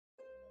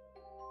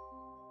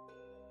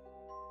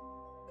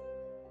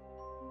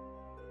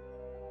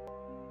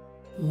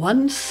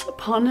Once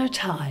upon a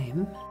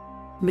time,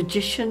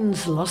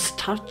 magicians lost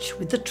touch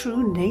with the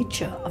true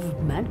nature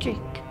of magic,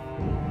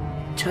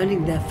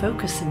 turning their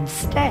focus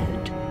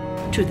instead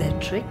to their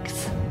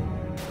tricks,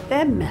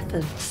 their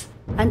methods,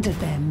 and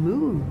their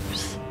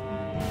moves.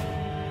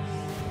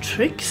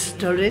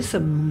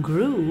 Tricksterism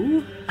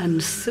grew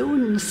and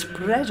soon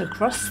spread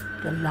across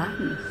the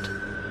land,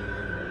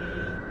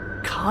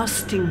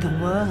 casting the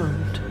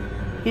world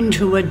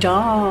into a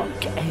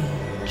dark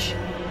age.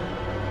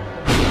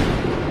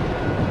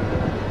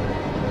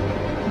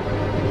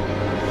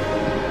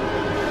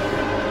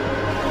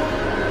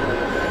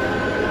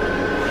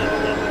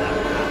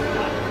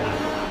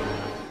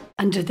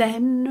 And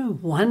then,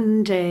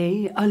 one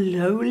day, a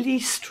lowly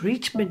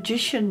street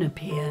magician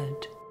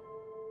appeared.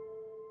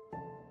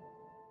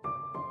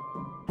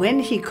 When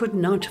he could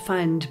not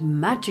find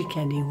magic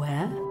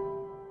anywhere,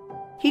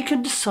 he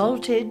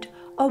consulted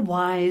a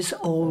wise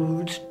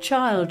old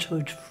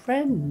childhood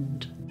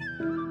friend.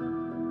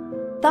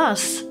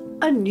 Thus,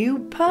 a new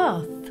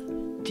path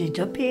did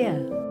appear,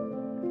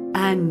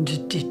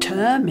 and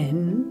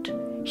determined,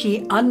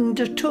 he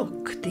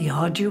undertook the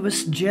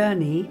arduous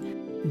journey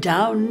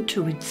down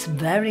to its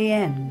very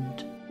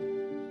end,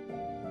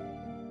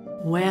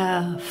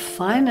 where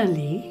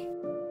finally,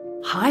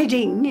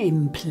 hiding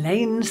in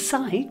plain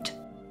sight,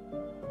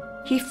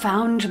 he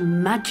found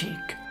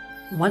magic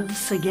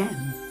once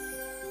again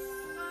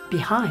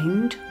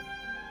behind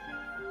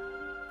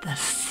the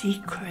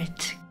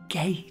secret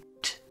gate.